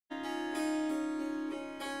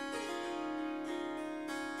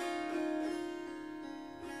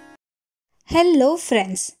Hello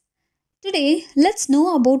friends. Today let's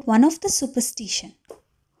know about one of the superstition.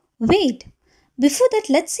 Wait, before that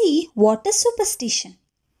let's see what is superstition.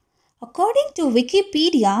 According to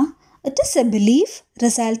Wikipedia, it is a belief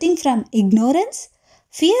resulting from ignorance,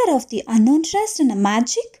 fear of the unknown, trust in a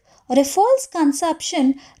magic, or a false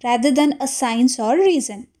conception rather than a science or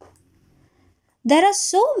reason. There are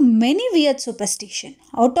so many weird superstition,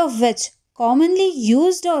 out of which commonly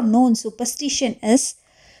used or known superstition is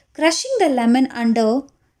crushing the lemon under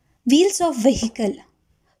wheels of vehicle.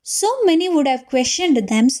 So many would have questioned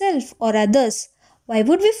themselves or others. Why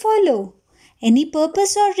would we follow? Any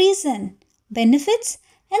purpose or reason, benefits,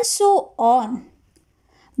 and so on.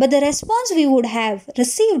 But the response we would have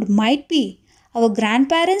received might be our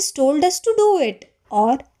grandparents told us to do it,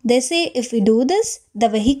 or they say if we do this, the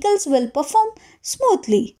vehicles will perform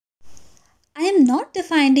smoothly. I am not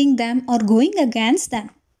defending them or going against them,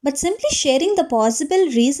 but simply sharing the possible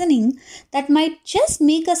reasoning that might just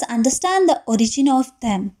make us understand the origin of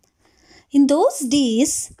them. In those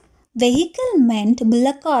days, vehicle meant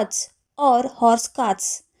bullock carts or horse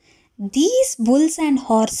carts. These bulls and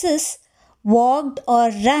horses walked or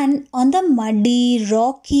ran on the muddy,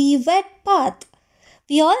 rocky, wet path.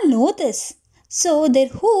 We all know this. So their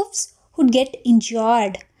hoofs would get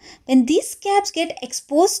injured. When these scabs get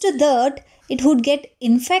exposed to dirt, it would get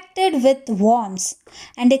infected with worms.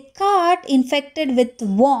 And a cart infected with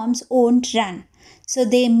worms won't run. So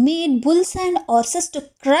they made bulls and horses to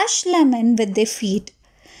crush lemon with their feet.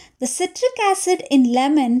 The citric acid in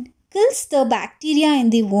lemon kills the bacteria in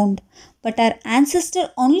the wound. But our ancestor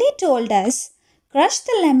only told us, crush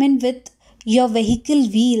the lemon with your vehicle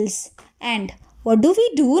wheels. And what do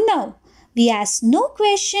we do now? We ask no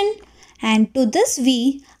question, and to this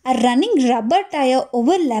we are running rubber tire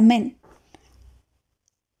over lemon.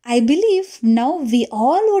 I believe now we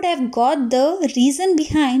all would have got the reason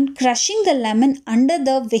behind crushing the lemon under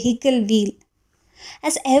the vehicle wheel.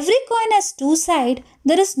 As every coin has two sides,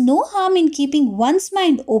 there is no harm in keeping one's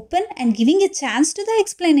mind open and giving a chance to the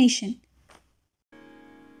explanation.